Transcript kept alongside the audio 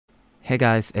Hey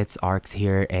guys, it's Arx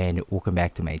here and welcome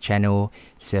back to my channel.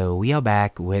 So we are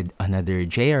back with another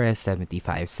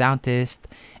Jris75 sound test,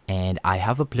 and I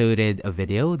have uploaded a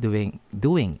video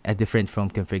doing a different from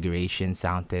configuration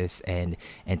sound test, and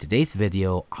in today's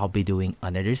video I'll be doing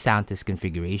another sound test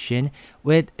configuration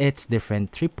with its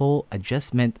different triple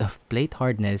adjustment of plate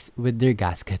hardness with their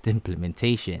gasket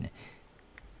implementation.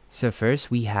 So first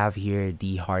we have here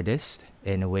the hardest,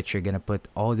 in which you're gonna put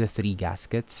all the 3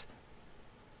 gaskets.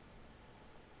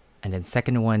 And then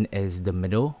second one is the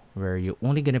middle, where you're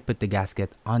only going to put the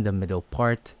gasket on the middle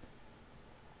part.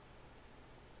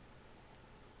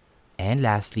 And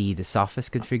lastly, the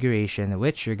softest configuration,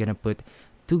 which you're going to put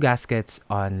 2 gaskets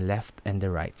on left and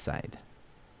the right side.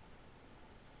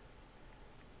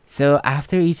 So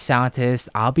after each sound test,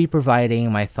 I'll be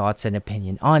providing my thoughts and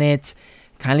opinion on it.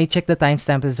 Kindly check the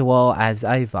timestamp as well, as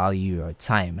I value your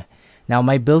time. Now,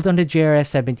 my build on the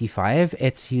Jris75,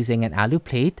 it's using an Alu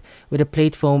Plate with a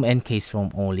plate foam and case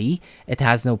foam only. It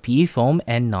has no PE foam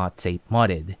and not tape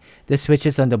modded. The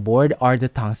switches on the board are the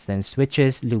Tungsten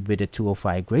Switches, lubed with a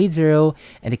 205 grade 0,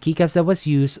 and the keycaps that was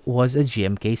used was a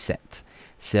GMK set.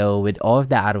 So with all of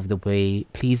that out of the way,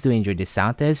 please do enjoy the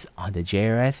sound test on the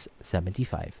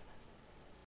Jris75.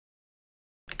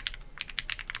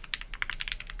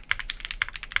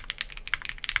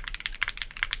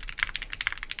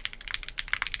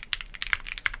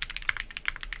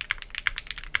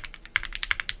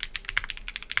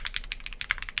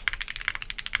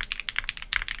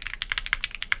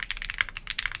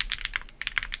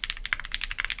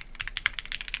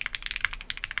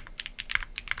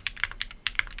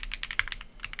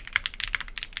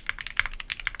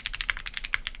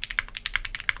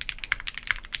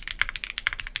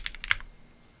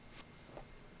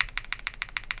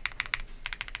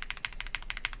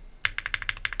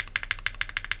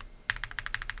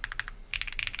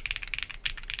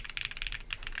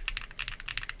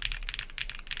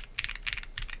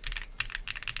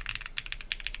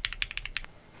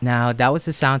 Now, that was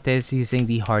the sound test using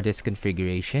the hardest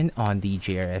configuration on the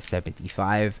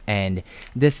Jris75, and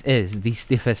this is the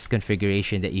stiffest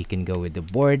configuration that you can go with the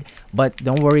board. But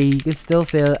don't worry, you can still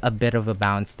feel a bit of a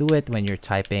bounce to it when you're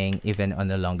typing, even on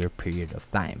a longer period of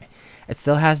time. It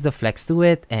still has the flex to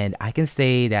it, and I can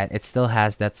say that it still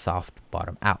has that soft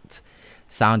bottom out.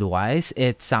 Sound-wise,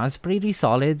 it sounds pretty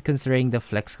solid considering the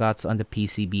flex cuts on the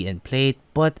PCB and plate,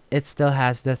 but it still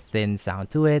has the thin sound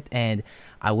to it, and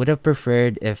I would have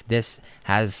preferred if this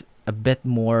has a bit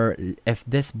more, if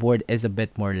this board is a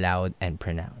bit more loud and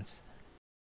pronounced.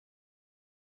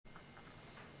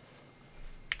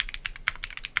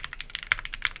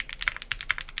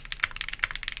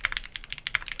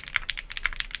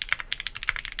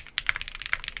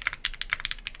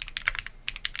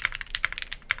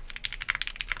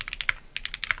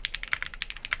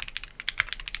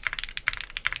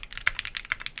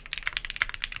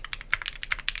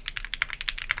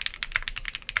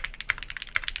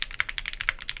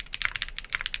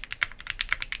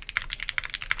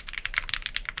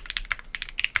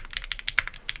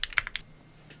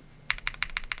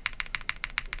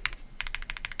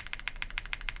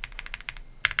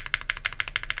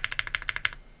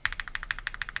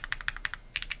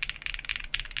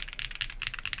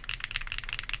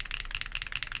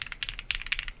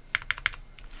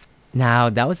 Now,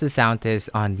 that was the sound test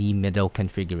on the middle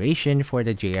configuration for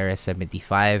the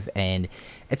Jris75, and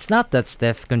it's not that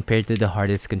stiff compared to the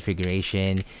hardest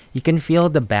configuration. You can feel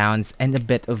the bounce and a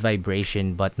bit of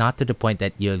vibration, but not to the point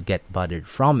that you'll get bothered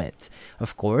from it.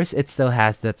 Of course, it still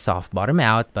has that soft bottom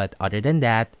out, but other than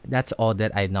that, that's all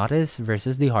that I noticed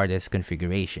versus the hardest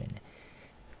configuration.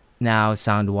 Now,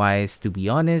 sound-wise, to be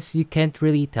honest, you can't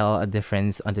really tell a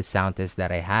difference on the sound test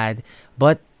that I had,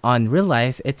 but on real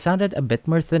life, it sounded a bit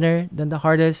more thinner than the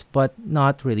hardest, but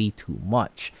not really too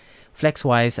much.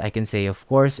 Flex-wise, I can say, of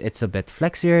course, it's a bit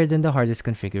flexier than the hardest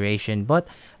configuration, but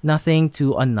nothing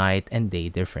to a night and day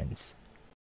difference.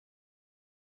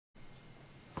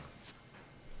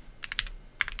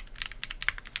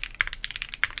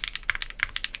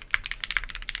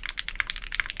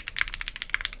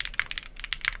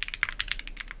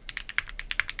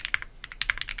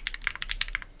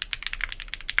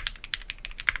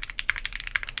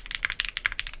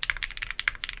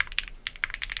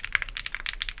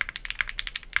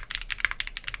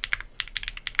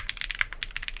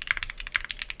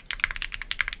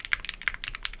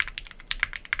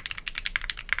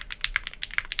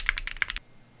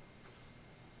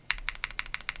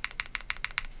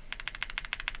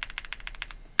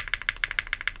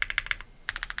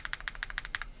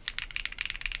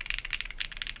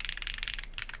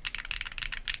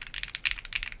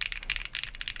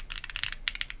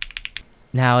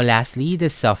 Now, lastly, the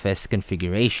softest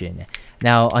configuration.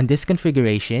 Now, on this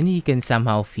configuration, you can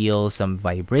somehow feel some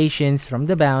vibrations from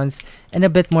the bounce and a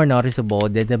bit more noticeable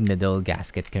than the middle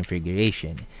gasket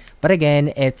configuration. But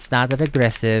again, it's not that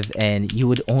aggressive and you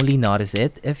would only notice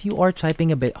it if you are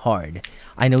typing a bit hard.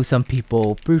 I know some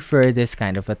people prefer this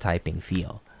kind of a typing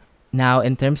feel. Now,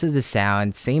 in terms of the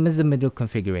sound, same as the middle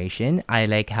configuration, I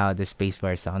like how the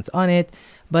spacebar sounds on it,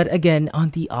 but again, on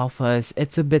the alphas,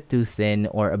 it's a bit too thin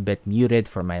or a bit muted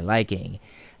for my liking.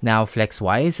 Now,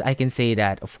 flex-wise, I can say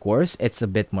that, of course, it's a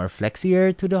bit more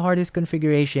flexier to the hardest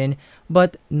configuration,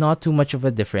 but not too much of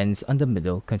a difference on the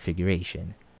middle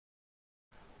configuration.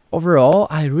 Overall,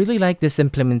 I really like this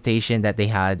implementation that they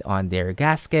had on their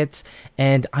gaskets,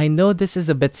 and I know this is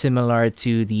a bit similar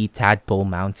to the tadpole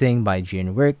mounting by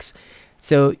GNWorks,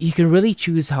 so you can really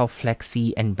choose how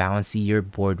flexy and bouncy your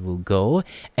board will go,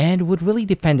 and would really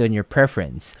depend on your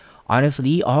preference.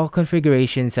 Honestly, all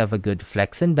configurations have a good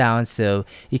flex and bounce, so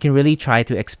you can really try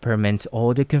to experiment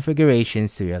all the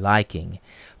configurations to your liking.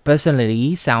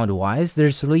 Personally, sound-wise,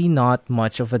 there's really not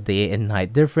much of a day and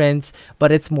night difference,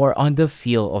 but it's more on the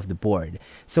feel of the board.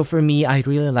 So for me, I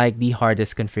really like the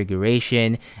hardest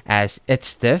configuration as it's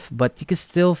stiff, but you can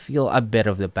still feel a bit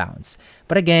of the bounce.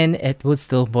 But again, it would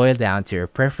still boil down to your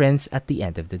preference at the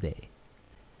end of the day.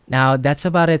 Now, that's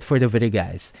about it for the video,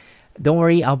 guys. Don't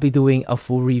worry, I'll be doing a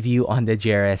full review on the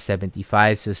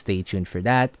Jris75, so stay tuned for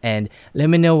that, and let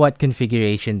me know what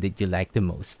configuration did you like the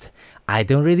most. I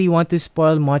don't really want to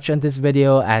spoil much on this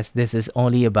video as this is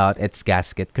only about its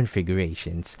gasket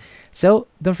configurations. So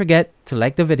don't forget to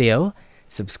like the video,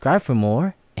 subscribe for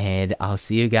more, and I'll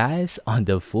see you guys on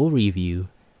the full review.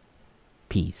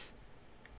 Peace.